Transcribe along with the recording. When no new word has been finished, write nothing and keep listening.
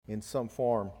in some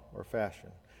form or fashion.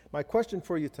 My question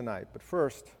for you tonight, but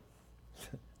first,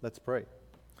 let's pray.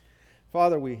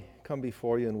 Father, we come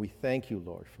before you and we thank you,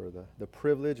 Lord, for the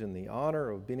privilege and the honor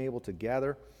of being able to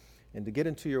gather and to get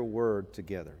into your word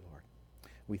together, Lord.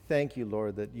 We thank you,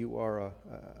 Lord, that you are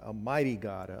a mighty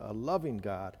God, a loving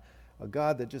God, a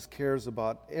God that just cares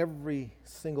about every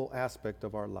single aspect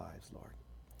of our lives, Lord.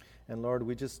 And Lord,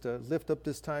 we just lift up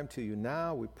this time to you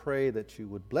now. We pray that you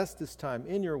would bless this time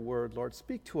in your word, Lord.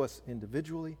 Speak to us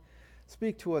individually.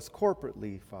 Speak to us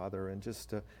corporately, Father, and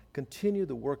just continue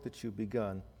the work that you've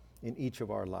begun in each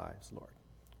of our lives, Lord.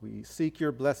 We seek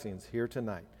your blessings here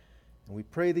tonight, and we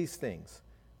pray these things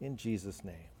in Jesus'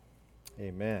 name.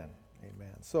 Amen.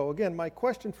 Amen. So again, my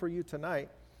question for you tonight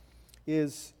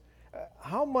is,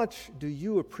 how much do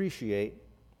you appreciate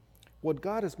what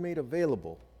God has made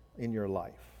available in your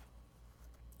life?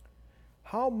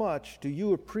 How much do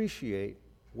you appreciate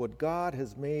what God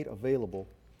has made available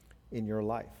in your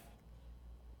life?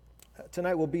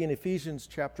 Tonight we'll be in Ephesians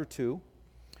chapter 2,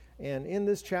 and in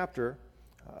this chapter,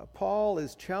 Paul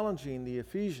is challenging the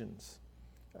Ephesians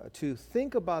to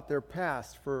think about their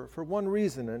past for one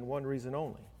reason and one reason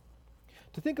only.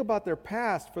 To think about their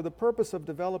past for the purpose of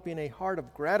developing a heart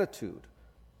of gratitude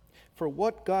for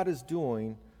what God is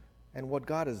doing and what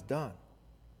God has done.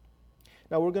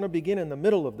 Now, we're going to begin in the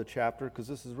middle of the chapter because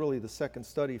this is really the second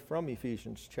study from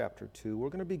Ephesians chapter 2. We're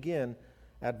going to begin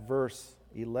at verse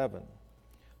 11.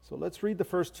 So let's read the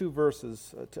first two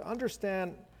verses to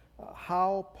understand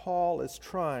how Paul is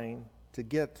trying to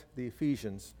get the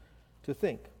Ephesians to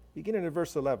think. Beginning at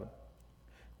verse 11.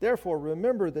 Therefore,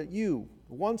 remember that you,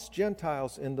 once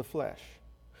Gentiles in the flesh,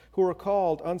 who are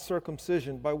called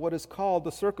uncircumcision by what is called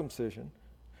the circumcision,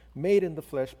 made in the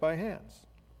flesh by hands,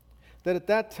 that at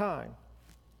that time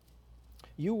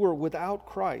you were without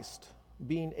Christ,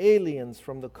 being aliens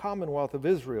from the commonwealth of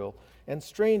Israel and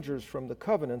strangers from the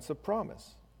covenants of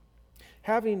promise,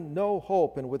 having no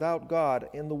hope and without God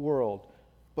in the world.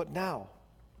 But now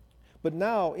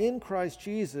in Christ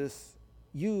Jesus,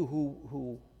 you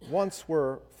who once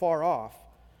were far off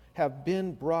have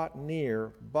been brought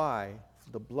near by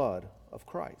the blood of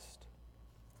Christ.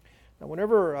 Now,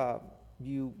 whenever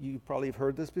you probably have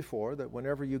heard this before, that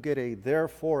whenever you get a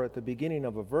therefore at the beginning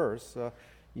of a verse,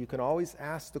 you can always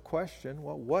ask the question,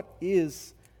 well, what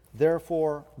is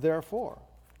therefore?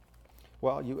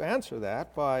 Well, you answer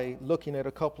that by looking at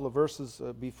a couple of verses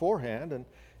beforehand,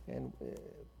 and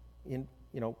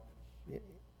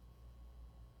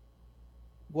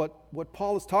what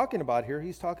Paul is talking about here,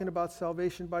 he's talking about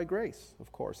salvation by grace,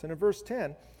 of course. And in verse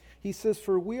 10, he says,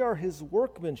 "For we are his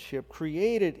workmanship,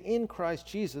 created in Christ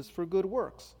Jesus for good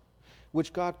works,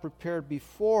 which God prepared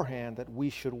beforehand that we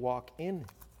should walk in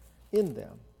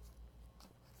them."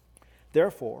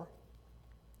 Therefore,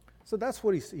 so that's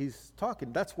what he's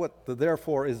talking. That's what the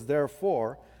therefore is there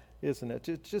for, isn't it?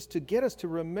 It's just to get us to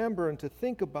remember and to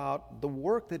think about the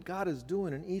work that God is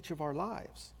doing in each of our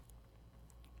lives.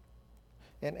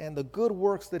 And the good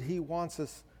works that he wants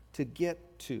us to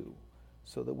get to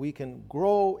so that we can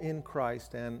grow in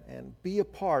Christ and be a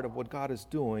part of what God is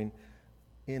doing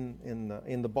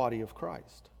in the body of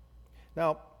Christ.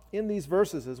 Now, in these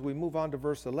verses, as we move on to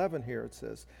verse 11 here, it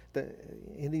says that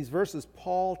in these verses,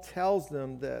 Paul tells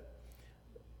them that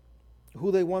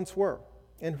who they once were.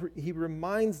 And he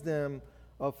reminds them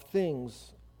of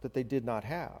things that they did not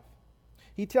have.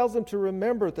 He tells them to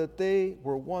remember that they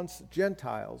were once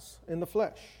Gentiles in the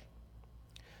flesh.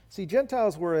 See,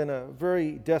 Gentiles were in a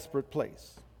very desperate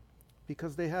place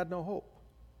because they had no hope.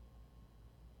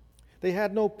 They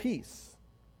had no peace.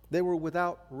 They were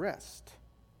without rest.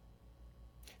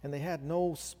 And they had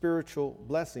no spiritual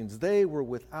blessings. They were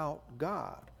without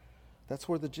God. That's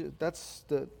where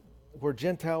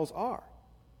Gentiles are.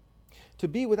 To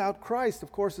be without Christ,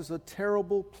 of course, is a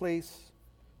terrible place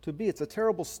to be. It's a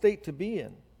terrible state to be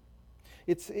in.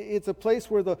 It's a place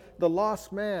where the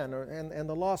lost man and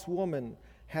the lost woman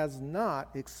has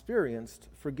not experienced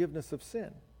forgiveness of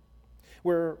sin,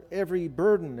 where every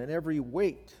burden and every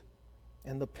weight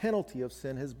and the penalty of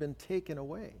sin has been taken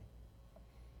away.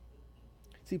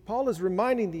 See, Paul is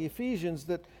reminding the Ephesians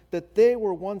that they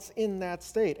were once in that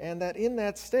state, and that in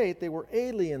that state they were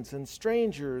aliens and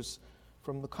strangers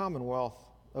from the commonwealth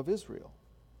of Israel.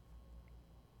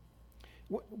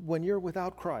 When you're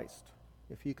without Christ,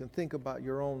 if you can think about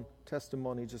your own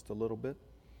testimony just a little bit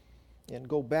and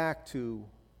go back to,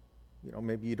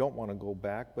 maybe you don't want to go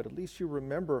back, but at least you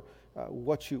remember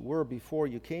what you were before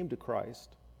you came to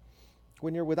Christ.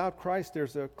 When you're without Christ,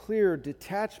 there's a clear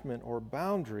detachment or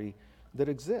boundary that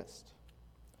exists.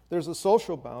 There's a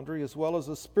social boundary as well as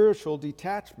a spiritual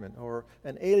detachment or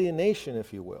an alienation,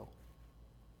 if you will.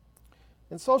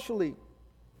 And socially,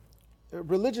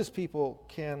 religious people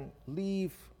can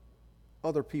leave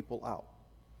other people out.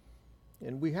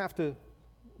 And we have to,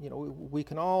 we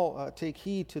can all take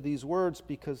heed to these words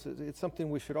because it's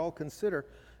something we should all consider.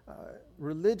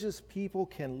 Religious people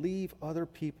can leave other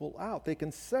people out. They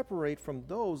can separate from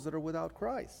those that are without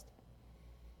Christ.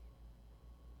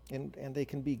 And they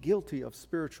can be guilty of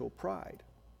spiritual pride.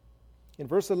 In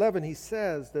verse 11, he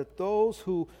says that those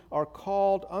who are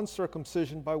called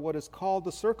uncircumcision by what is called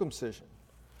the circumcision.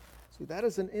 See, that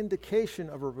is an indication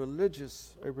of a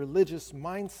religious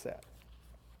mindset.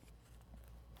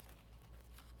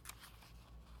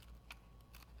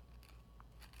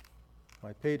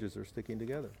 My pages are sticking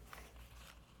together.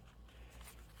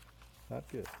 Not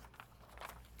good.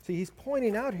 See, he's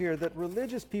pointing out here that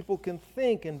religious people can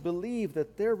think and believe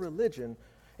that their religion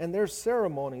and their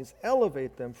ceremonies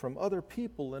elevate them from other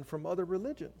people and from other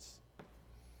religions.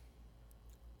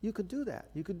 You could do that.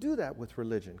 You could do that with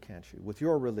religion, can't you? With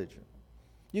your religion.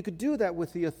 You could do that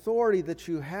with the authority that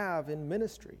you have in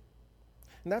ministry.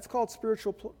 And that's called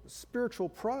spiritual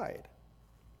pride.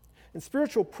 And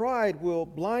spiritual pride will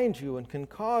blind you and can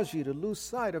cause you to lose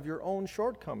sight of your own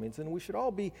shortcomings. And we should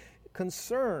all be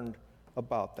concerned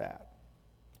about that.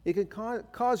 It can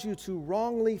cause you to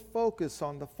wrongly focus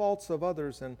on the faults of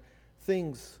others and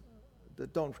things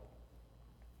that don't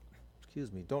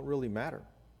really matter.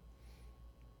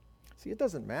 See, it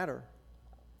doesn't matter.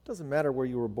 It doesn't matter where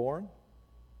you were born.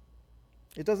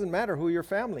 It doesn't matter who your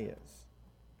family is.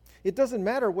 It doesn't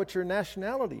matter what your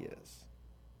nationality is.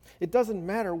 It doesn't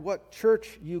matter what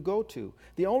church you go to.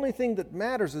 The only thing that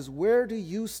matters is where do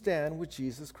you stand with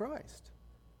Jesus Christ.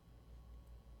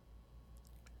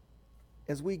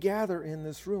 As we gather in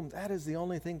this room, that is the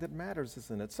only thing that matters,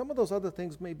 isn't it? Some of those other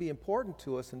things may be important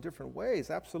to us in different ways,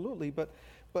 absolutely, but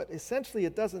essentially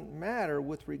it doesn't matter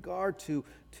with regard to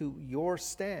your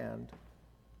stand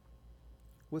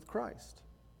with Christ.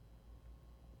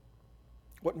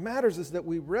 What matters is that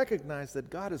we recognize that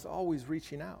God is always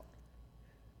reaching out.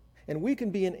 And we can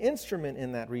be an instrument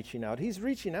in that reaching out. He's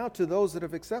reaching out to those that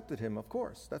have accepted him, of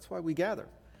course. That's why we gather.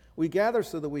 We gather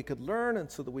so that we could learn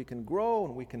and so that we can grow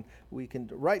and we can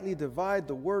rightly divide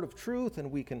the word of truth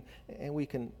and we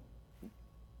can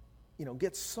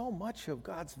get so much of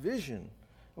God's vision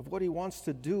of what he wants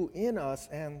to do in us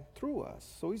and through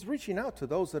us. So he's reaching out to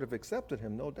those that have accepted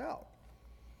him, no doubt.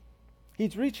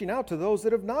 He's reaching out to those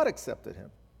that have not accepted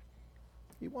him.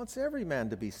 He wants every man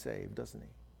to be saved, doesn't he?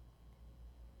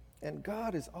 And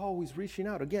God is always reaching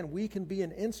out. Again, we can be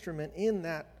an instrument in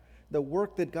the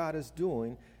work that God is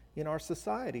doing in our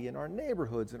society, in our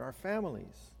neighborhoods, in our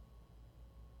families.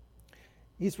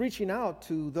 He's reaching out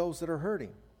to those that are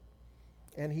hurting.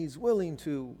 And he's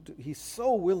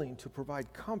so willing to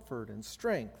provide comfort and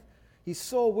strength. He's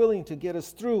so willing to get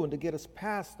us through and to get us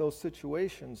past those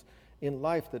situations in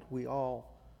life that we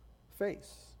all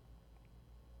face.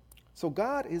 So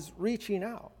God is reaching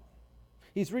out.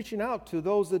 He's reaching out to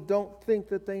those that don't think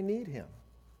that they need him.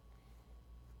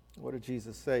 What did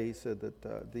Jesus say? He said that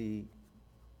the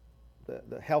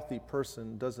healthy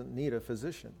person doesn't need a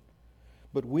physician.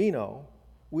 But we know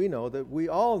that we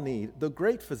all need the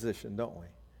great physician, don't we?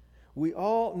 We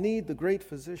all need the great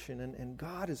physician, and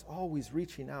God is always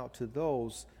reaching out to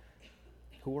those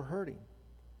who are hurting,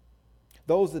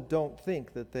 those that don't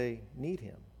think that they need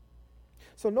him.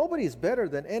 So nobody is better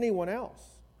than anyone else.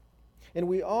 And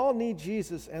we all need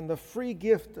Jesus and the free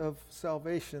gift of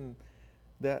salvation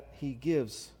that he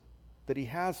gives, that he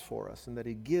has for us, and that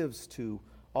he gives to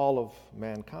all of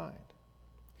mankind.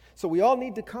 So we all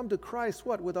need to come to Christ,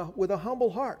 with a humble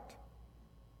heart,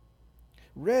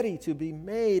 ready to be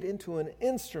made into an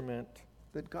instrument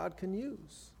that God can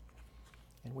use.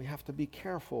 And we have to be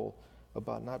careful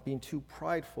about not being too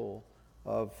prideful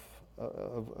of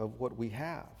what we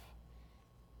have.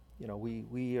 You know,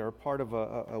 we are part of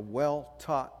a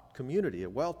well-taught community, a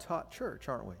well-taught church,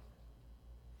 aren't we?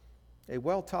 A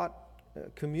well-taught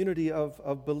community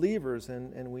of believers,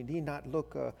 and we need not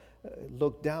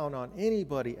look down on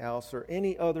anybody else or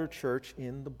any other church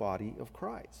in the body of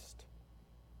Christ.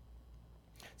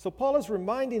 So Paul is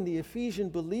reminding the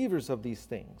Ephesian believers of these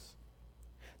things,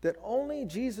 that only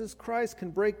Jesus Christ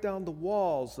can break down the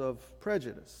walls of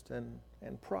prejudice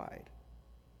and pride.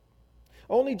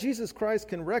 Only Jesus Christ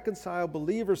can reconcile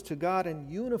believers to God and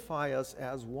unify us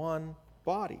as one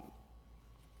body.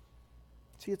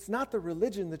 See, it's not the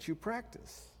religion that you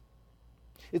practice.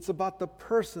 It's about the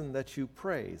person that you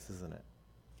praise, isn't it?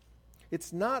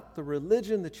 It's not the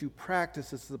religion that you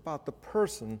practice, it's about the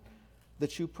person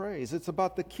that you praise. It's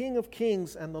about the King of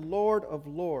Kings and the Lord of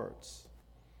Lords.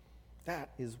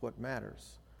 That is what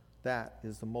matters. That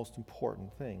is the most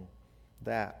important thing.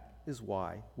 That is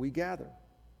why we gather.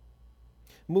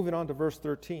 Moving on to verse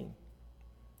 13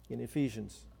 in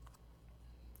Ephesians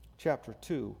chapter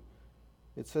 2,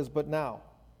 it says, "But now."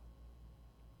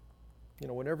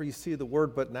 Whenever you see the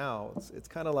word "but now," it's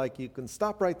kind of like you can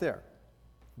stop right there.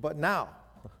 But now.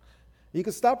 You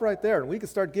can stop right there, and we can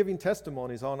start giving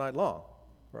testimonies all night long,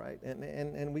 right?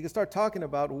 And we can start talking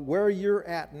about where you're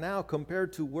at now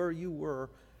compared to where you were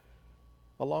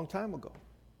a long time ago,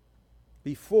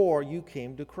 before you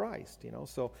came to Christ.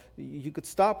 So you could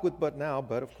stop with "but now,"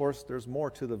 but of course there's more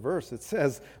to the verse. It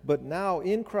says, "But now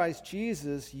in Christ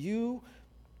Jesus, you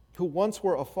who once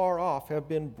were afar off have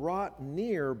been brought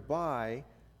near by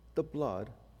the blood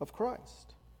of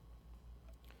Christ."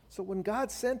 So when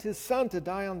God sent his Son to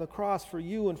die on the cross for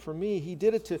you and for me, he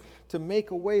did it to make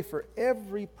a way for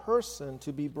every person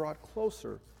to be brought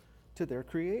closer to their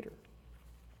Creator.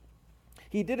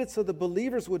 He did it so the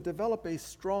believers would develop a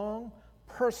strong,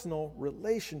 personal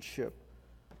relationship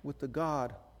with the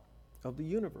God of the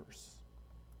universe.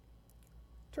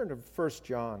 Turn to 1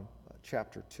 John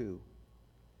chapter 2.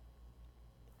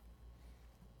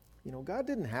 God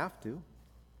didn't have to.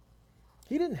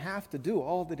 He didn't have to do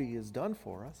all that he has done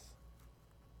for us.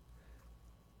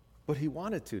 But he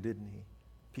wanted to, didn't he?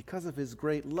 Because of his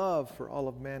great love for all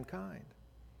of mankind.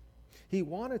 He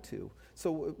wanted to.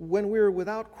 So when we're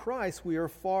without Christ, we are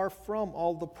far from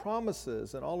all the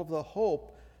promises and all of the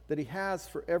hope that he has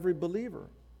for every believer.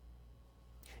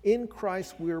 In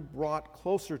Christ, we're brought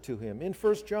closer to him. In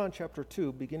 1 John chapter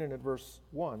 2, beginning at verse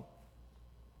 1,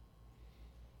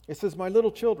 it says, "My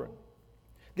little children,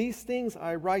 these things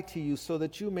I write to you so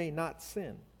that you may not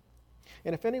sin.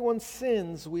 And if anyone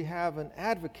sins, we have an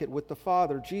advocate with the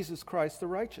Father, Jesus Christ the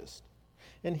righteous.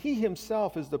 And he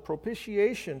himself is the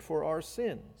propitiation for our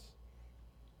sins.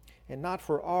 And not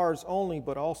for ours only,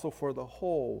 but also for the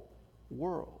whole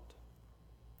world."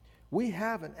 We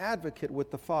have an advocate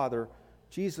with the Father,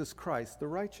 Jesus Christ the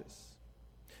righteous.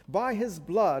 By his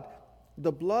blood,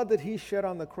 the blood that he shed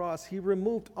on the cross, he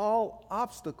removed all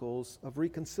obstacles of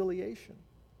reconciliation.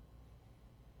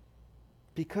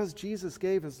 Because Jesus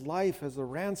gave his life as a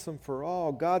ransom for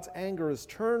all, God's anger is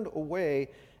turned away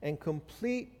and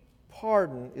complete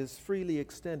pardon is freely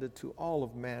extended to all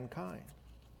of mankind.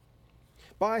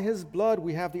 By his blood,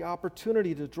 we have the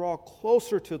opportunity to draw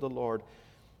closer to the Lord,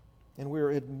 and we are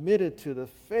admitted to the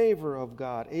favor of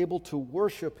God, able to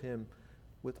worship him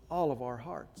with all of our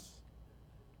hearts.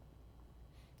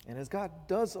 And as God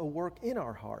does a work in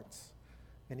our hearts,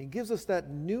 and he gives us that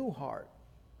new heart,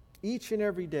 each and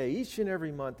every day, each and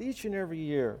every month, each and every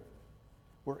year,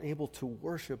 we're able to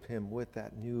worship him with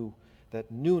that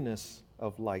newness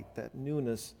of light, that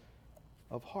newness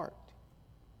of heart.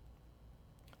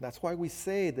 That's why we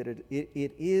say that it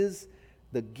is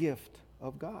the gift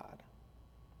of God.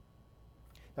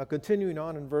 Now, continuing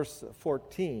on in verse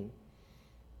 14,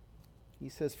 he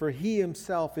says, "For he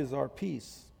himself is our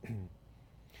peace,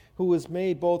 who has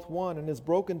made both one and has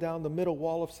broken down the middle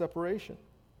wall of separation,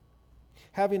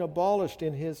 having abolished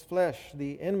in his flesh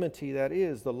the enmity, that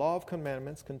is, the law of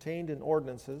commandments contained in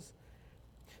ordinances,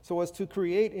 so as to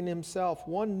create in himself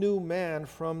one new man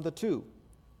from the two,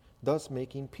 thus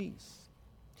making peace,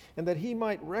 and that he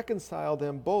might reconcile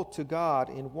them both to God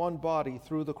in one body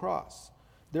through the cross,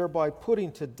 thereby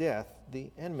putting to death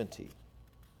the enmity."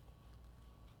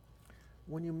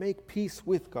 When you make peace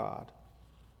with God,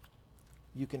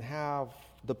 you can have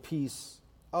the peace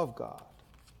of God.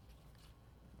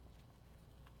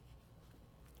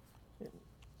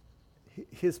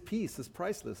 His peace is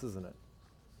priceless, isn't it?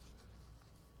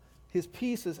 His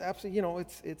peace is absolutely,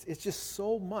 it's just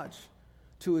so much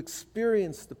to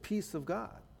experience the peace of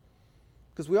God.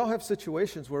 Because we all have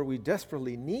situations where we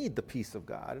desperately need the peace of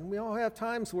God, and we all have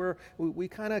times where we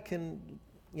kind of can,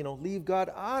 leave God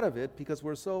out of it because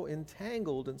we're so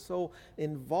entangled and so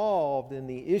involved in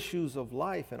the issues of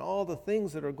life and all the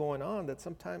things that are going on that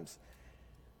sometimes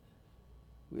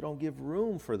we don't give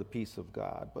room for the peace of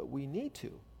God, but we need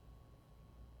to.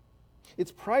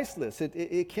 It's priceless.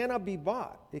 It cannot be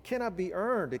bought. It cannot be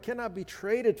earned. It cannot be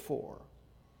traded for.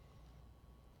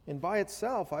 And by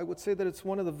itself, I would say that it's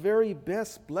one of the very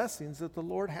best blessings that the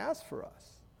Lord has for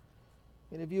us.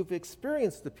 And if you've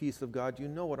experienced the peace of God, you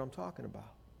know what I'm talking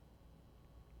about.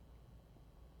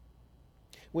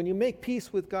 When you make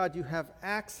peace with God, you have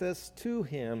access to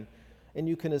him, and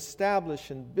you can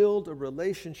establish and build a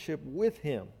relationship with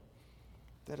him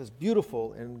that is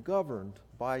beautiful and governed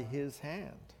by his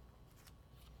hand.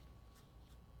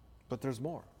 But there's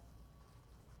more.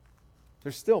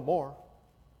 There's still more.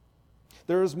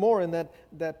 There is more in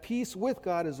that peace with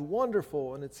God is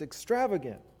wonderful and it's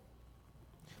extravagant.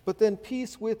 But then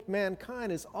peace with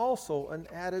mankind is also an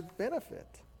added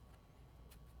benefit.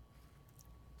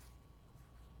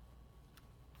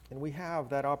 And we have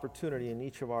that opportunity in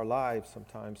each of our lives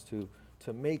sometimes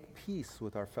to make peace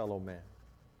with our fellow man.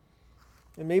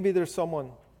 And maybe there's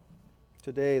someone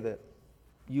today that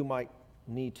you might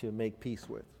need to make peace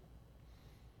with.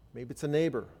 Maybe it's a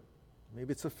neighbor.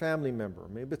 Maybe it's a family member.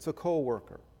 Maybe it's a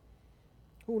co-worker.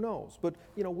 Who knows? But,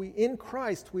 in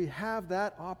Christ, we have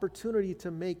that opportunity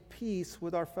to make peace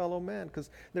with our fellow man, because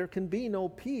there can be no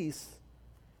peace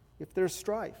if there's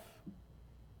strife.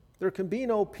 There can be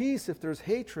no peace if there's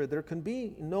hatred. There can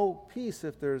be no peace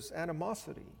if there's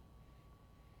animosity.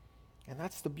 And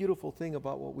that's the beautiful thing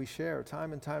about what we share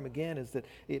time and time again, is that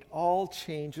it all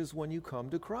changes when you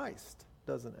come to Christ,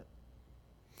 doesn't it?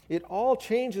 It all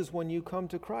changes when you come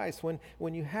to Christ,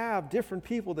 when you have different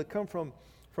people that come from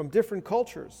different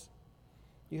cultures.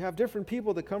 You have different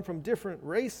people that come from different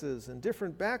races and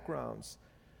different backgrounds.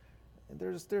 And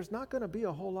there's not going to be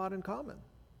a whole lot in common.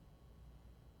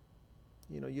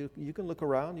 You can look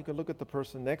around, you can look at the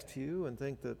person next to you and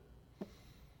think that,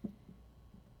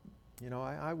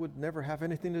 I would never have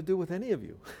anything to do with any of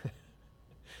you.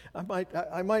 I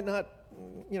might not,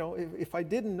 if I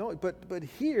didn't know it, but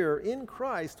here in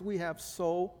Christ we have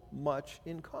so much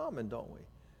in common, don't we?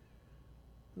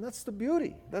 And that's the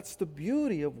beauty. That's the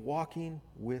beauty of walking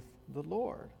with the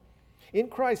Lord. In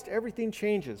Christ, everything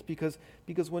changes because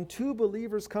when two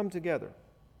believers come together,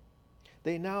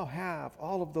 they now have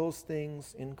all of those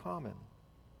things in common.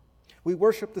 We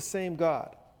worship the same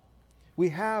God. We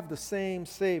have the same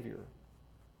Savior.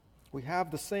 We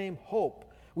have the same hope.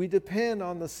 We depend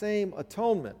on the same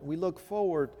atonement. We look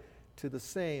forward to the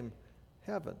same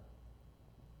heaven.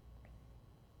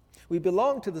 We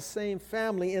belong to the same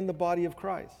family in the body of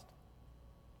Christ.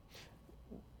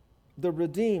 The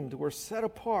redeemed, we're set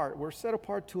apart. We're set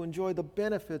apart to enjoy the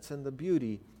benefits and the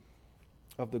beauty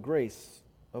of the grace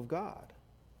of God.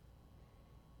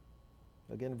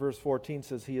 Again, verse 14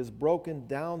 says, He has broken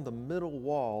down the middle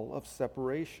wall of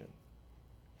separation.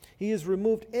 He has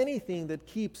removed anything that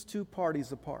keeps two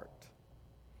parties apart.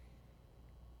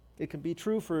 It can be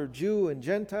true for Jew and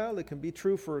Gentile. It can be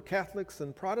true for Catholics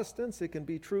and Protestants. It can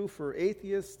be true for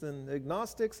atheists and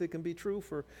agnostics. It can be true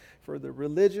for the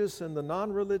religious and the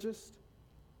non-religious.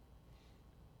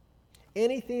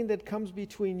 Anything that comes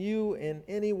between you and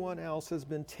anyone else has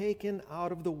been taken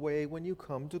out of the way when you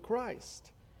come to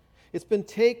Christ. It's been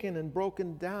taken and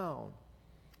broken down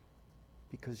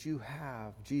because you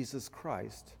have Jesus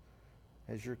Christ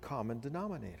as your common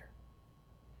denominator.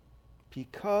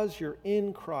 Because you're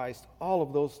in Christ, all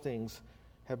of those things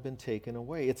have been taken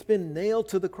away. It's been nailed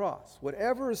to the cross.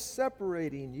 Whatever is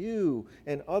separating you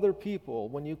and other people,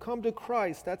 when you come to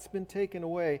Christ, that's been taken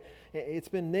away. It's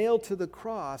been nailed to the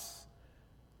cross.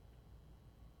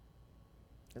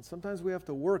 And sometimes we have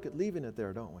to work at leaving it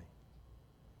there, don't we?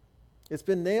 It's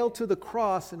been nailed to the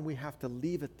cross and we have to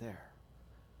leave it there.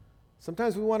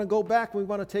 Sometimes we want to go back and we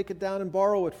want to take it down and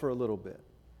borrow it for a little bit.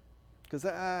 Because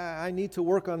I need to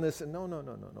work on this. And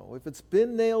no. If it's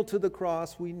been nailed to the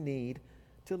cross, we need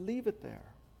to leave it there.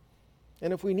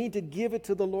 And if we need to give it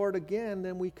to the Lord again,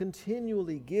 then we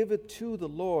continually give it to the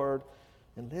Lord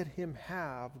and let Him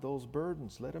have those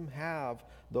burdens. Let Him have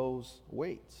those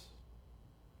weights.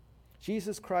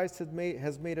 Jesus Christ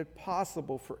has made it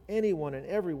possible for anyone and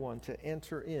everyone to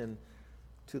enter in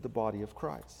to the body of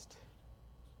Christ.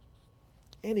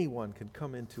 Anyone can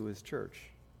come into His church.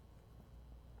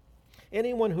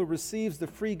 Anyone who receives the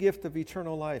free gift of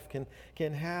eternal life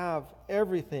can have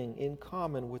everything in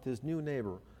common with his new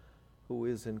neighbor who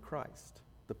is in Christ.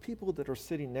 The people that are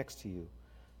sitting next to you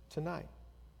tonight.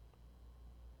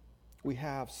 We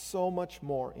have so much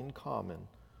more in common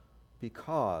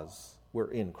because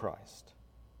we're in Christ.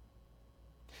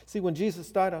 See, when Jesus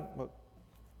died on... Well,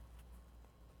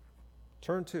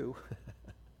 turn to...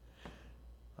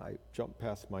 I jumped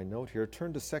past my note here.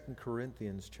 Turn to 2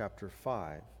 Corinthians chapter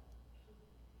 5.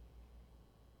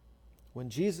 When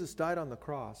Jesus died on the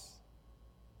cross,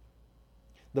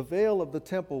 the veil of the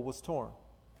temple was torn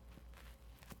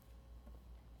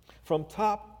from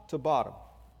top to bottom.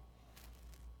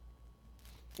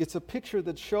 It's a picture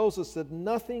that shows us that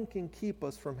nothing can keep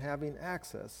us from having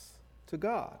access to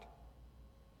God.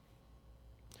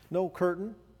 No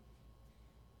curtain,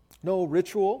 no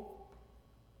ritual,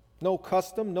 no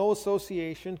custom, no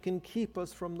association can keep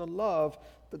us from the love,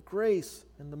 the grace,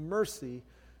 and the mercy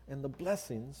and the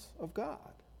blessings of God.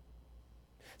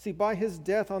 See, by His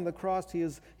death on the cross, He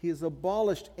has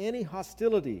abolished any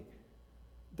hostility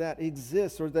that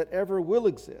exists or that ever will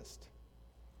exist.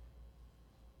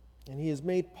 And He has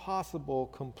made possible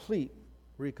complete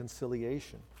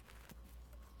reconciliation.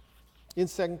 In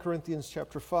 2 Corinthians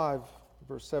chapter 5,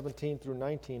 verse 17 through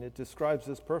 19, it describes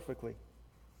this perfectly.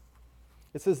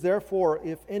 It says, therefore,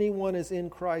 if anyone is in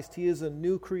Christ, he is a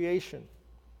new creation.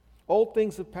 Old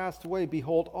things have passed away.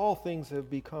 Behold, all things have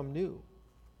become new.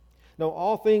 Now,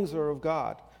 all things are of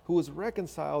God, who has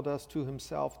reconciled us to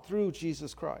himself through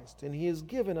Jesus Christ, and he has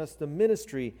given us the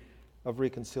ministry of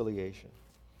reconciliation.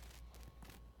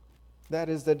 That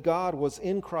is, that God was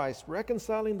in Christ,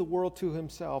 reconciling the world to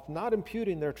himself, not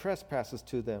imputing their trespasses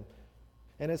to them,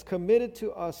 and has committed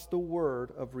to us the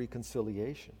word of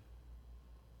reconciliation.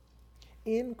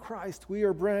 In Christ we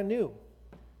are brand new.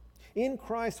 In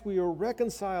Christ we are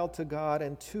reconciled to God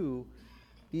and to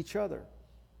each other.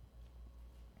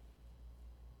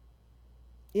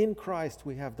 In Christ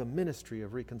we have the ministry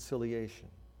of reconciliation.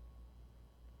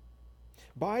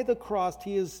 By the cross,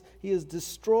 he has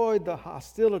destroyed the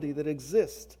hostility that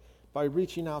exists by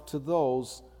reaching out to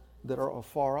those that are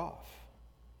afar off,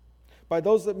 by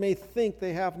those that may think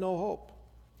they have no hope,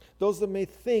 those that may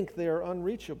think they are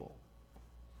unreachable.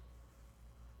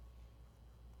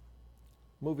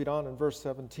 Moving on in verse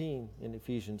 17 in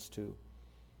Ephesians 2,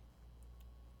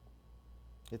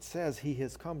 it says he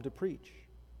has come to preach.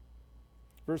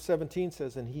 Verse 17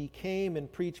 says, and he came and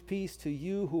preached peace to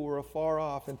you who were afar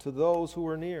off and to those who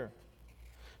were near.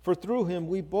 For through him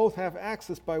we both have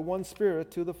access by one Spirit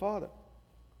to the Father.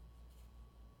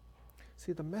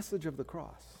 See, the message of the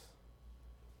cross.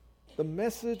 The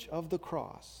message of the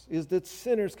cross is that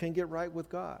sinners can get right with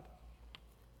God.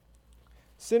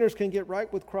 Sinners can get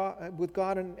right with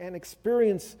God and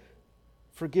experience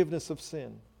forgiveness of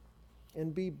sin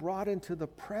and be brought into the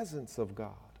presence of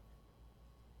God.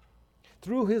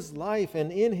 Through his life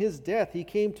and in his death, he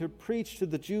came to preach to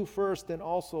the Jew first and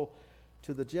also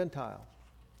to the Gentile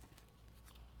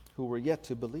who were yet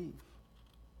to believe.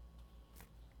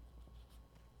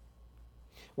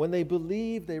 When they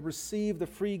believe, they receive the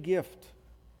free gift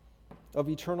of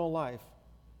eternal life.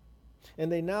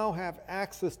 And they now have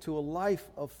access to a life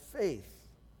of faith.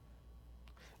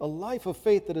 A life of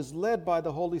faith that is led by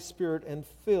the Holy Spirit and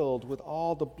filled with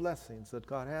all the blessings that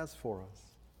God has for us.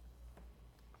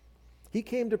 He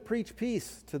came to preach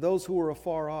peace to those who were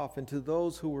afar off and to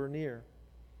those who were near.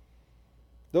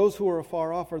 Those who are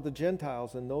afar off are the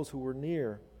Gentiles, and those who were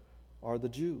near are the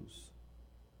Jews.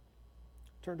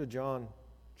 Turn to John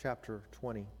chapter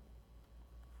 20.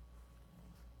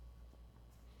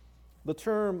 The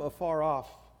term afar off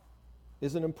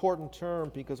is an important term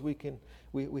because we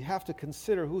have to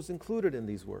consider who's included in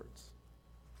these words.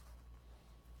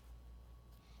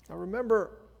 Now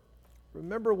remember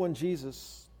when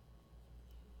Jesus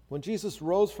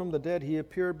rose from the dead, he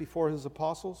appeared before his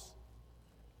apostles.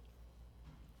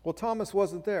 Well, Thomas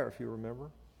wasn't there, if you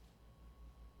remember.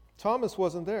 Thomas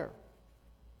wasn't there.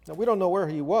 Now, we don't know where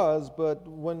he was, but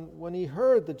when he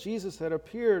heard that Jesus had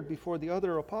appeared before the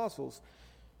other apostles,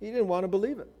 he didn't want to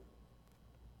believe it.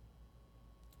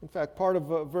 In fact, part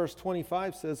of verse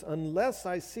 25 says, unless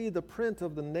I see the print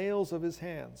of the nails of his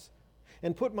hands,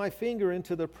 and put my finger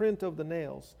into the print of the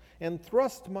nails, and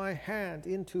thrust my hand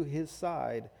into his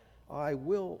side, I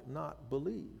will not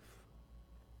believe.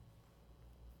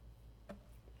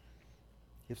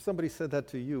 If somebody said that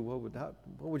to you, what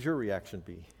would your reaction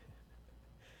be?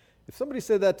 If somebody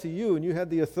said that to you and you had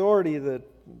the authority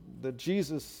that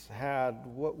Jesus had,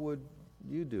 what would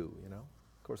you do?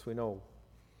 Of course, we know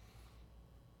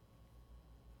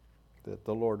that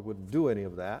the Lord wouldn't do any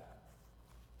of that.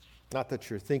 Not that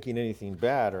you're thinking anything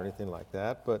bad or anything like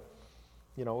that, but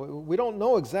we don't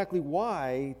know exactly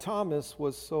why Thomas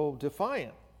was so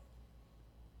defiant.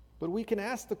 But we can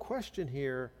ask the question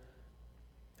here,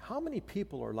 how many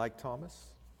people are like Thomas?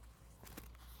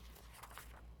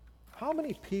 How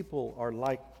many people are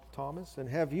like Thomas? And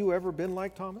have you ever been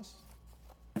like Thomas?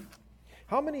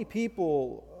 How many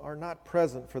people are not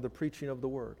present for the preaching of the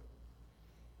word?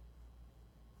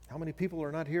 How many people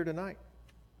are not here tonight?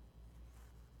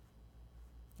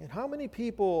 And how many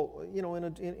people,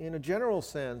 in a general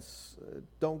sense,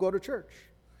 don't go to church,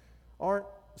 aren't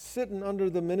sitting under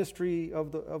the ministry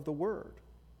of the word?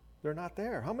 They're not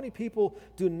there. How many people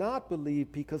do not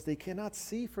believe because they cannot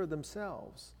see for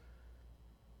themselves?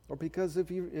 Or because if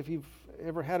you've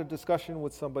ever had a discussion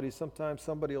with somebody, sometimes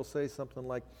somebody will say something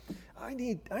like, I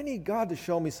need God to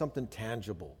show me something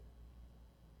tangible.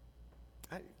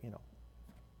 I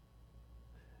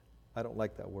don't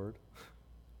like that word.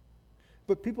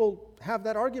 But people have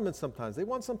that argument sometimes. They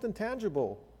want something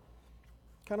tangible,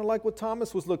 kind of like what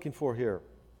Thomas was looking for here.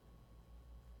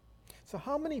 So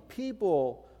how many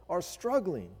people are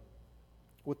struggling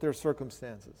with their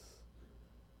circumstances?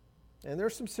 And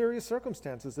there's some serious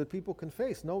circumstances that people can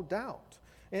face, no doubt.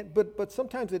 But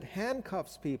sometimes it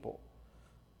handcuffs people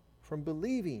from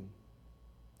believing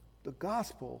the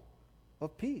gospel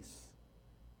of peace.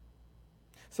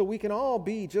 So we can all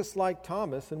be just like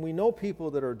Thomas, and we know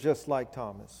people that are just like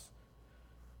Thomas.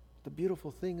 The beautiful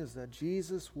thing is that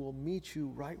Jesus will meet you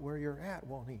right where you're at,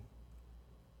 won't he?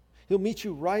 He'll meet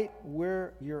you right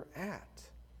where you're at.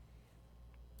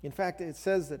 In fact, it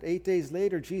says that 8 days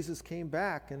later, Jesus came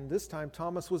back, and this time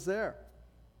Thomas was there.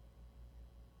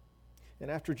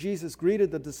 And after Jesus greeted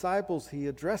the disciples, he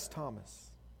addressed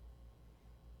Thomas.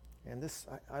 And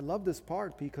I love this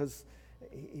part because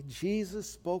Jesus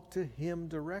spoke to him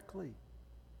directly.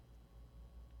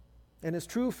 And it's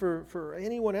true for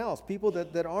anyone else, people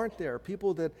that aren't there,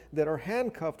 people that are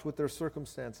handcuffed with their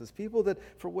circumstances, people that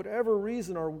for whatever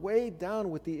reason are weighed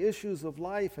down with the issues of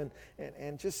life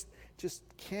and just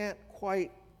can't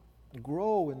quite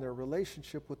grow in their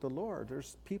relationship with the Lord.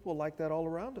 There's people like that all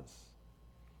around us.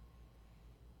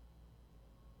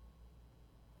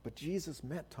 But Jesus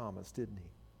met Thomas, didn't he?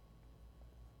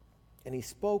 And he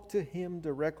spoke to him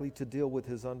directly to deal with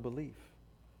his unbelief.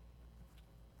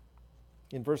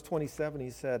 In verse 27, he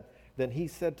said, "Then he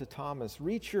said to Thomas,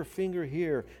 'Reach your finger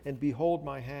here and behold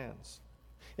my hands.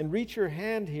 And reach your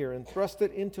hand here and thrust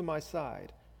it into my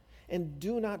side. And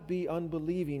do not be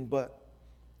unbelieving, but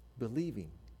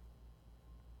believing.'"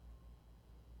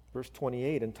 Verse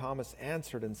 28, "And Thomas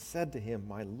answered and said to him,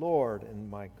 'My Lord and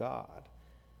my God.'"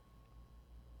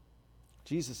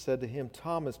 Jesus said to him,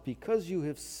 "Thomas, because you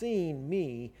have seen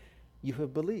me, you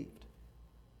have believed.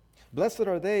 Blessed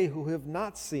are they who have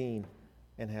not seen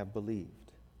and have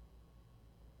believed."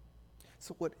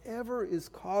 So whatever is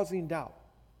causing doubt,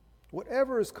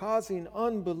 whatever is causing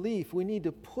unbelief, we need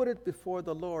to put it before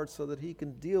the Lord so that he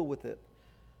can deal with it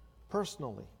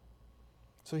personally,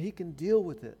 so he can deal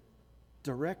with it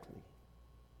directly.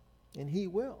 And he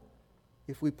will,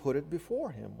 if we put it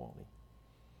before him, won't he?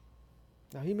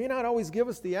 Now, he may not always give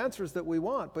us the answers that we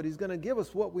want, but he's going to give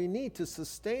us what we need to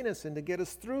sustain us and to get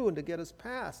us through and to get us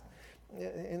past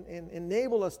and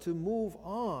enable us to move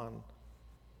on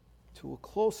to a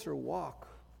closer walk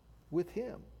with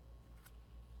him.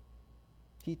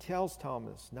 He tells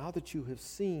Thomas, "Now that you have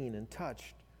seen and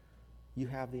touched, you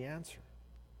have the answer."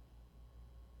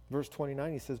 Verse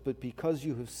 29, he says, "But because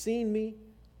you have seen me,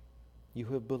 you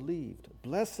have believed.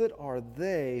 Blessed are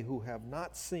they who have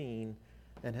not seen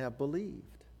and have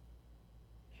believed."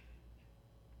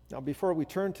 Now, before we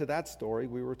turn to that story,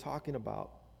 we were talking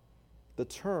about the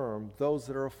term, "those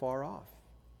that are afar off."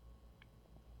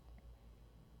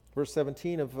 Verse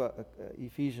 17 of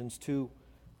Ephesians 2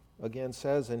 again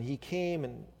says, "And he came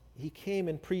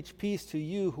and preached peace to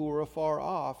you who were afar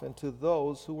off and to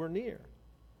those who were near."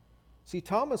 See,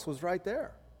 Thomas was right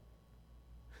there.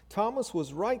 Thomas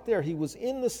was right there. He was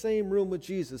in the same room with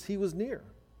Jesus. He was near.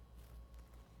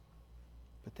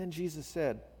 But then Jesus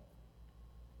said,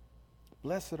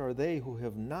 "Blessed are they who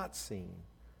have not seen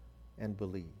and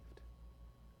believed."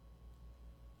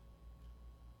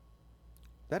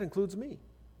 That includes me.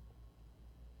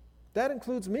 That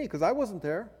includes me, because I wasn't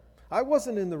there. I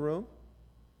wasn't in the room.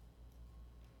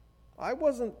 I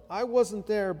wasn't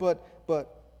there, but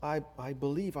I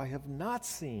believe. I have not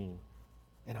seen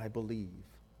and I believe.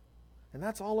 And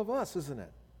that's all of us, isn't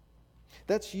it?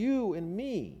 That's you and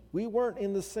me. We weren't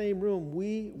in the same room.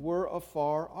 We were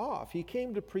afar off. He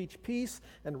came to preach peace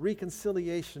and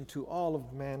reconciliation to all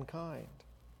of mankind.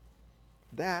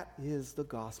 That is the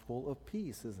gospel of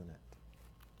peace, isn't it?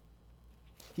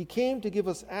 He came to give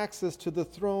us access to the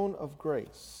throne of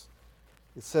grace.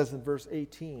 It says in verse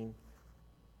 18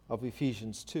 of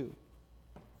Ephesians 2.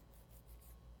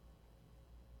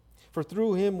 "For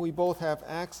through him we both have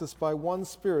access by one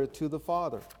Spirit to the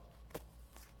Father.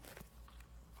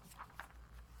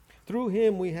 Through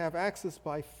him we have access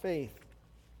by faith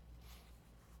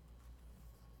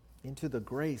into the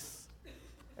grace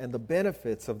and the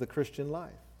benefits of the Christian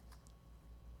life.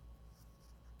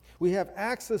 We have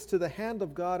access to the hand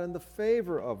of God and the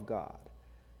favor of God.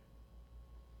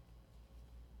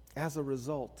 As a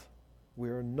result, we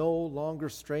are no longer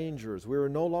strangers. We are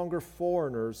no longer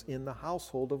foreigners in the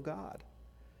household of God.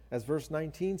 As verse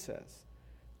 19 says,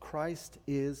 Christ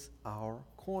is our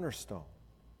cornerstone.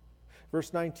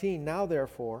 Verse 19, "Now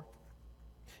therefore,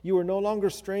 you are no longer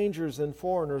strangers and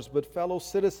foreigners, but fellow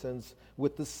citizens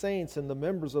with the saints and the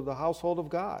members of the household of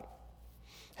God,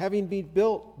 having been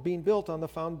built on the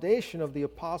foundation of the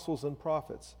apostles and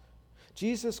prophets,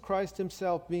 Jesus Christ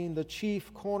himself being the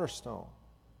chief cornerstone,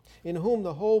 in whom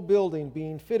the whole building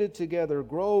being fitted together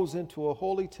grows into a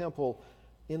holy temple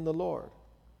in the Lord,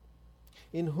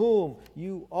 in whom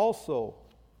you also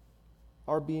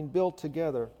are being built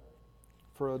together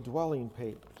for a dwelling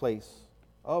place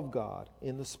of God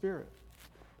in the Spirit."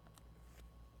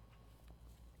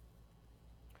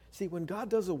 See, when God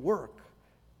does a work,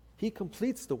 He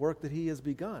completes the work that He has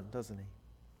begun, doesn't He?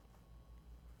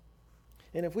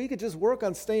 And if we could just work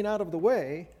on staying out of the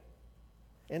way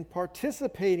and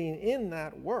participating in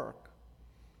that work,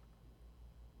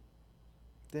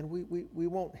 then we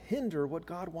won't hinder what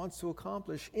God wants to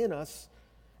accomplish in us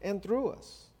and through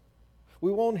us.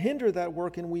 We won't hinder that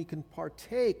work, and we can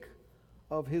partake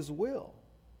of His will.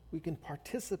 We can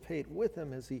participate with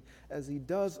Him as He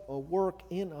does a work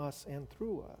in us and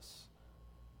through us.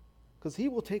 Because He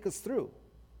will take us through,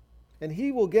 and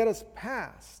He will get us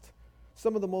past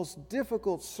some of the most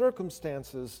difficult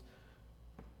circumstances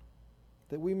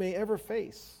that we may ever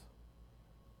face.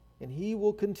 And He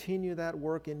will continue that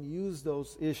work and use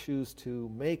those issues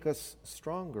to make us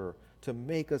stronger, to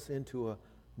make us into a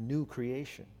new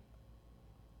creation.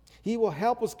 He will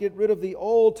help us get rid of the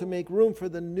old to make room for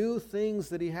the new things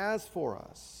that He has for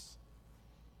us.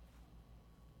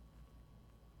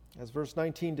 As verse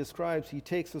 19 describes, He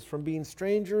takes us from being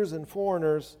strangers and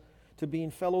foreigners to being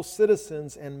fellow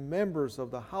citizens and members of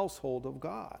the household of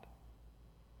God.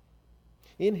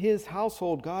 In His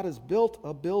household, God has built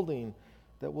a building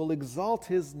that will exalt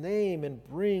His name and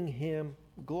bring Him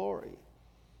glory.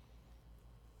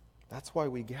 That's why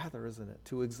we gather, isn't it?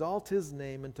 To exalt His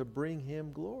name and to bring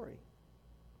Him glory.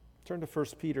 Turn to 1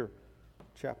 Peter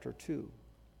chapter 2.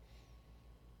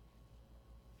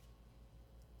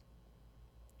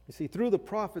 You see, through the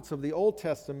prophets of the Old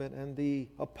Testament and the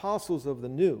apostles of the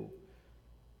New,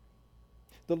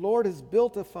 the Lord has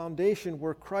built a foundation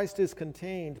where Christ is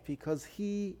contained because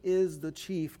He is the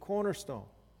chief cornerstone.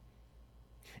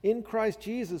 In Christ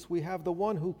Jesus, we have the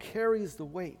one who carries the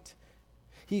weight.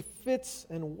 He fits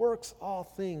and works all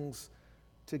things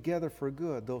together for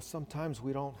good, though sometimes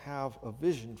we don't have a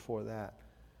vision for that.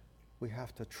 We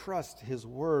have to trust His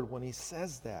word when He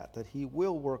says that He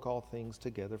will work all things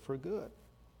together for good.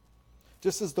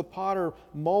 Just as the potter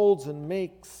molds and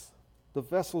makes the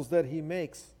vessels that he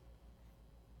makes,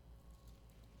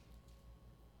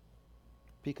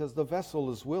 because the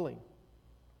vessel is willing.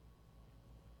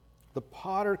 The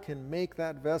potter can make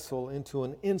that vessel into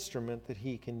an instrument that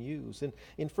he can use.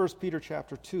 In 1 Peter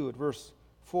chapter 2 at verse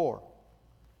 4,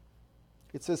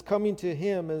 it says, "Coming to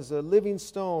Him as a living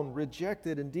stone,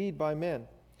 rejected indeed by men,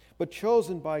 but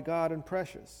chosen by God and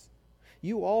precious.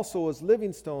 You also as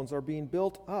living stones are being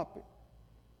built up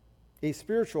a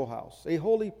spiritual house, a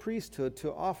holy priesthood,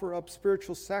 to offer up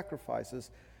spiritual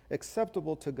sacrifices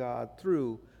acceptable to God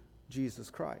through Jesus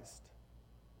Christ."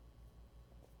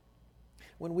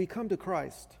 When we come to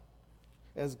Christ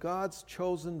as God's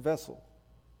chosen vessel,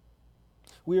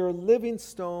 we are living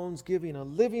stones giving a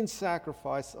living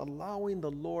sacrifice, allowing the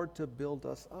Lord to build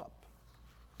us up.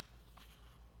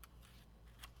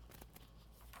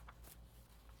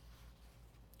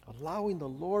 Allowing the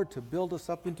Lord to build us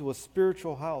up into a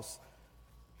spiritual house,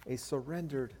 a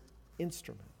surrendered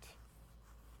instrument.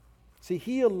 See,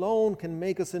 He alone can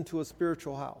make us into a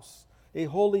spiritual house, a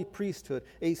holy priesthood,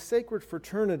 a sacred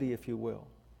fraternity, if you will,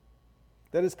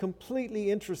 that is completely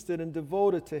interested and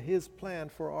devoted to His plan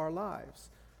for our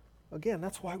lives. Again,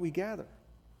 that's why we gather.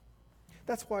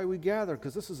 That's why we gather,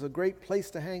 because this is a great place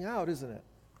to hang out, isn't it?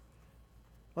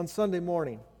 On Sunday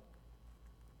morning,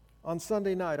 on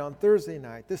Sunday night, on Thursday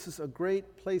night, this is a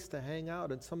great place to hang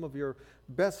out, and some of your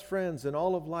best friends in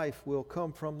all of life will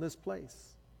come from this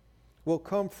place, will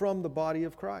come from the body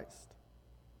of Christ.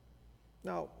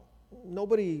 Now,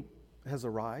 nobody has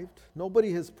arrived.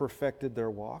 Nobody has perfected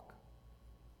their walk.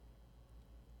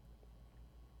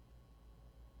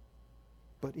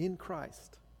 But in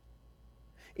Christ,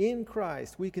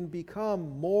 we can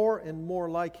become more and more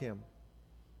like Him.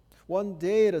 One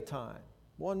day at a time,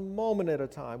 one moment at a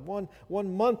time, one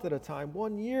month at a time,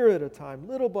 1 year at a time,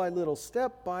 little by little,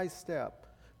 step by step.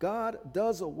 God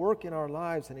does a work in our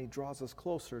lives, and He draws us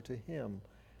closer to Him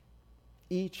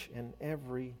each and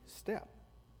every step.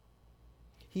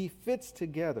 He fits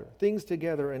things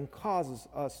together and causes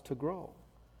us to grow.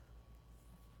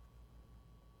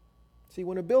 See,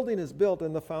 when a building is built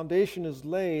and the foundation is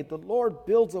laid, the Lord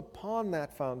builds upon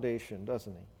that foundation,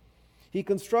 doesn't He? He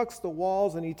constructs the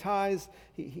walls, and He ties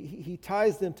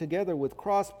them together with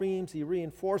cross beams. He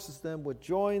reinforces them with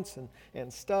joints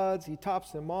and studs. He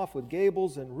tops them off with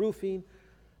gables and roofing.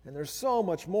 And there's so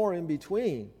much more in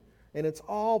between. And it's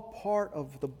all part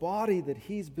of the body that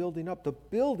He's building up, the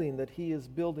building that He is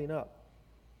building up,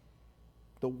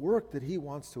 the work that He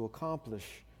wants to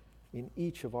accomplish in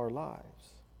each of our lives.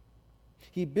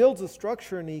 He builds a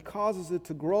structure, and He causes it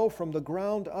to grow from the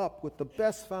ground up with the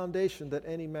best foundation that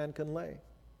any man can lay.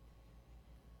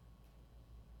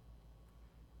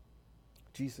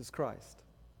 Jesus Christ,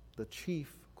 the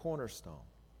chief cornerstone.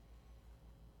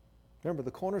 Remember,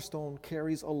 the cornerstone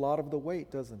carries a lot of the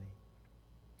weight, doesn't he?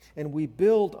 And we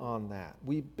build on that.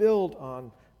 We build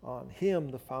on Him,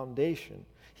 the foundation.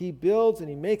 He builds and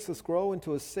He makes us grow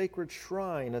into a sacred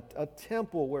shrine, a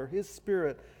temple where His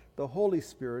Spirit, the Holy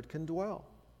Spirit, can dwell.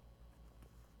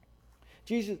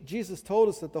 Jesus told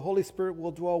us that the Holy Spirit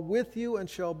will dwell with you and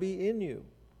shall be in you.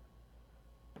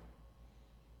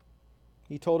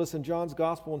 He told us in John's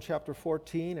Gospel in chapter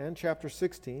 14 and chapter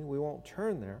 16, we won't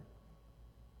turn there,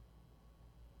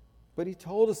 but He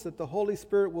told us that the Holy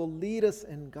Spirit will lead us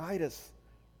and guide us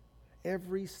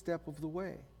every step of the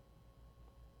way.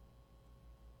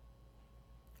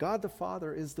 God the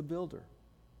Father is the builder.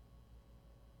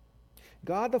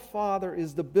 God the Father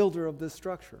is the builder of this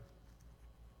structure.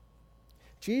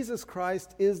 Jesus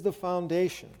Christ is the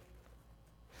foundation.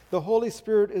 The Holy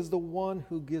Spirit is the one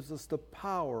who gives us the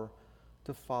power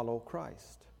to follow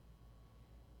Christ.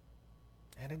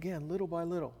 And again, little by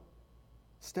little,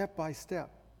 step by step,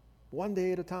 one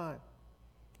day at a time,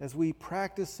 as we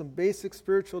practice some basic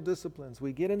spiritual disciplines,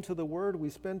 we get into the Word, we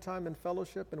spend time in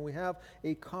fellowship, and we have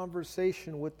a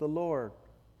conversation with the Lord,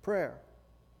 prayer.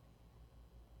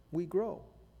 We grow.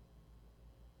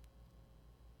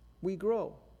 We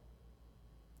grow.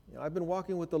 I've been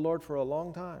walking with the Lord for a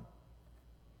long time.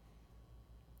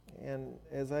 And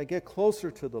as I get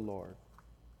closer to the Lord,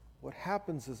 what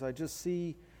happens is I just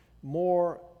see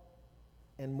more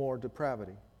and more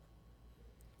depravity.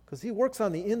 Because He works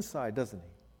on the inside, doesn't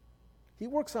He? He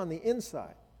works on the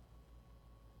inside.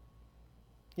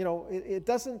 It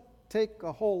doesn't take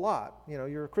a whole lot.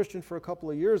 You're a Christian for a couple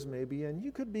of years maybe, and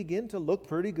you could begin to look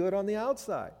pretty good on the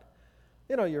outside.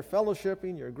 You're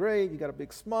fellowshipping, you're great, you got a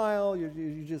big smile,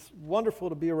 you're just wonderful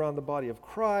to be around the body of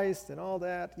Christ and all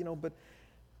that, but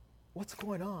what's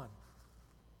going on?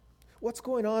 What's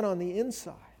going on the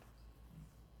inside?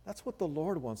 That's what the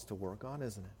Lord wants to work on,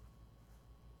 isn't it?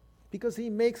 Because He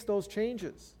makes those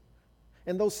changes.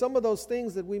 And some of those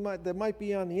things that might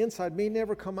be on the inside may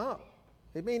never come out.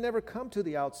 It may never come to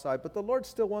the outside, but the Lord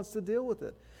still wants to deal with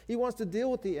it. He wants to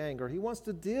deal with the anger. He wants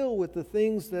to deal with the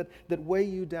things that weigh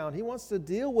you down. He wants to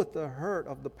deal with the hurt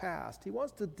of the past. He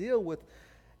wants to deal with,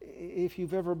 if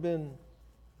you've ever been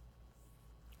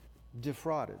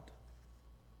defrauded,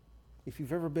 if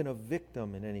you've ever been a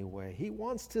victim in any way. He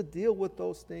wants to deal with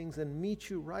those things and meet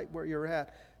you right where you're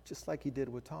at, just like He did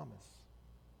with Thomas.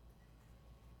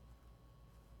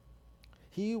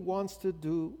 He wants to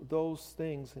do those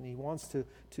things, and He wants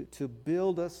to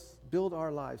build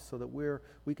our lives so that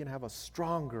we can have a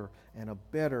stronger and a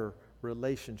better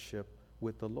relationship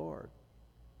with the Lord.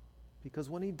 Because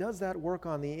when He does that work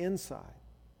on the inside,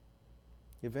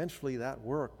 eventually that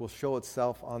work will show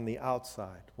itself on the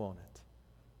outside, won't it?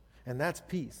 And that's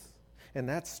peace, and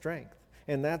that's strength,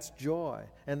 and that's joy,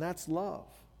 and that's love.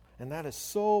 And that is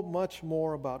so much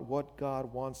more about what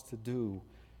God wants to do.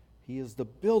 He is the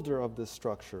builder of this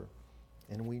structure,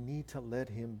 and we need to let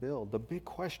Him build. The big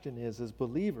question is, as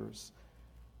believers,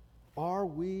 are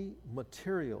we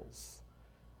materials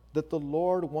that the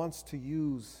Lord wants to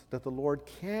use, that the Lord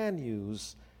can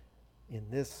use in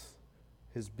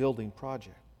His building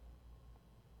project?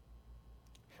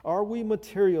 Are we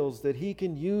materials that He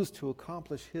can use to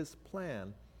accomplish His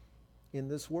plan in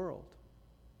this world?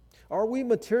 Are we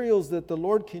materials that the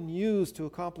Lord can use to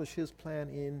accomplish His plan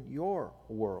in your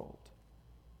world?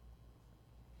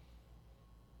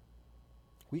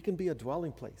 We can be a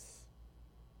dwelling place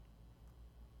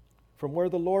from where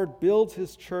the Lord builds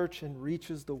His church and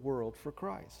reaches the world for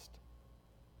Christ.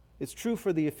 It's true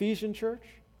for the Ephesian church,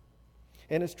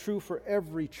 and it's true for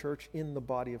every church in the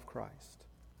body of Christ.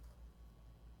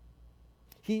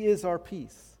 He is our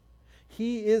peace.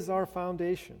 He is our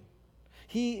foundation.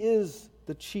 He is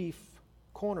the chief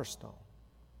cornerstone.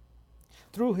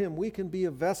 Through Him, we can be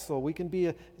a vessel. We can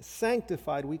be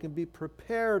sanctified. We can be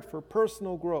prepared for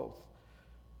personal growth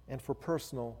and for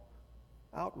personal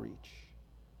outreach.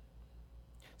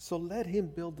 So let Him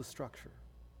build the structure.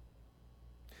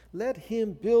 Let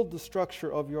Him build the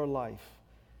structure of your life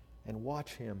and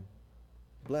watch Him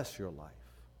bless your life.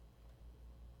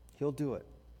 He'll do it,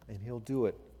 and He'll do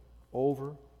it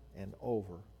over and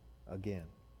over again.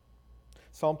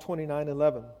 Psalm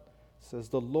 29:11 says,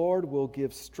 "The Lord will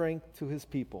give strength to His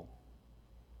people.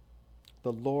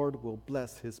 The Lord will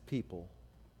bless His people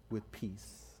with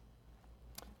peace."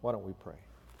 Why don't we pray?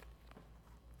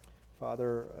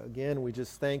 Father, again, we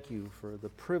just thank You for the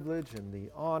privilege and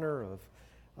the honor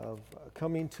of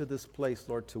coming to this place,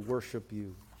 Lord, to worship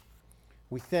You.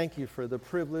 We thank You for the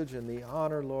privilege and the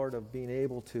honor, Lord, of being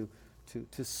able to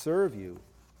serve You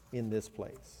in this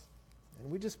place. And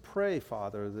we just pray,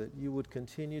 Father, that You would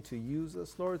continue to use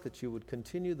us, Lord, that You would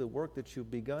continue the work that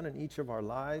You've begun in each of our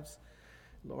lives,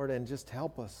 Lord, and just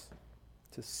help us.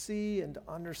 to see and to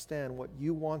understand what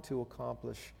you want to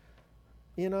accomplish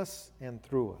in us and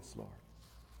through us, Lord.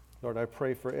 Lord, I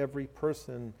pray for every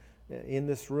person in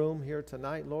this room here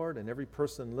tonight, Lord, and every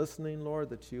person listening, Lord,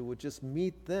 that you would just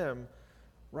meet them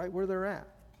right where they're at.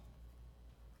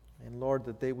 And Lord,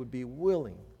 that they would be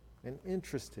willing and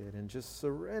interested in just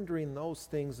surrendering those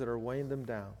things that are weighing them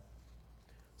down.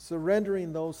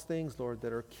 Surrendering those things, Lord,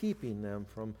 that are keeping them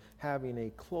from having a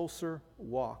closer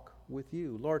walk with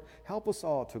you. Lord, help us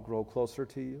all to grow closer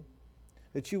to you,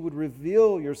 that you would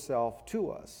reveal yourself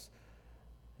to us,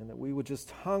 and that we would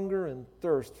just hunger and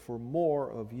thirst for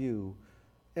more of you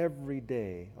every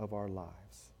day of our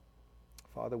lives.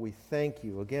 Father, we thank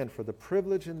you again for the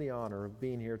privilege and the honor of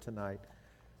being here tonight,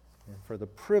 and for the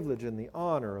privilege and the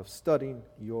honor of studying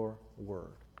your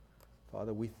word.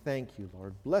 Father, we thank you,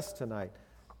 Lord. Bless tonight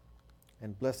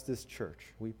and bless this church,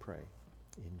 we pray.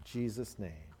 In Jesus'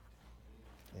 name,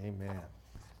 amen.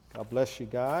 God bless you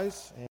guys.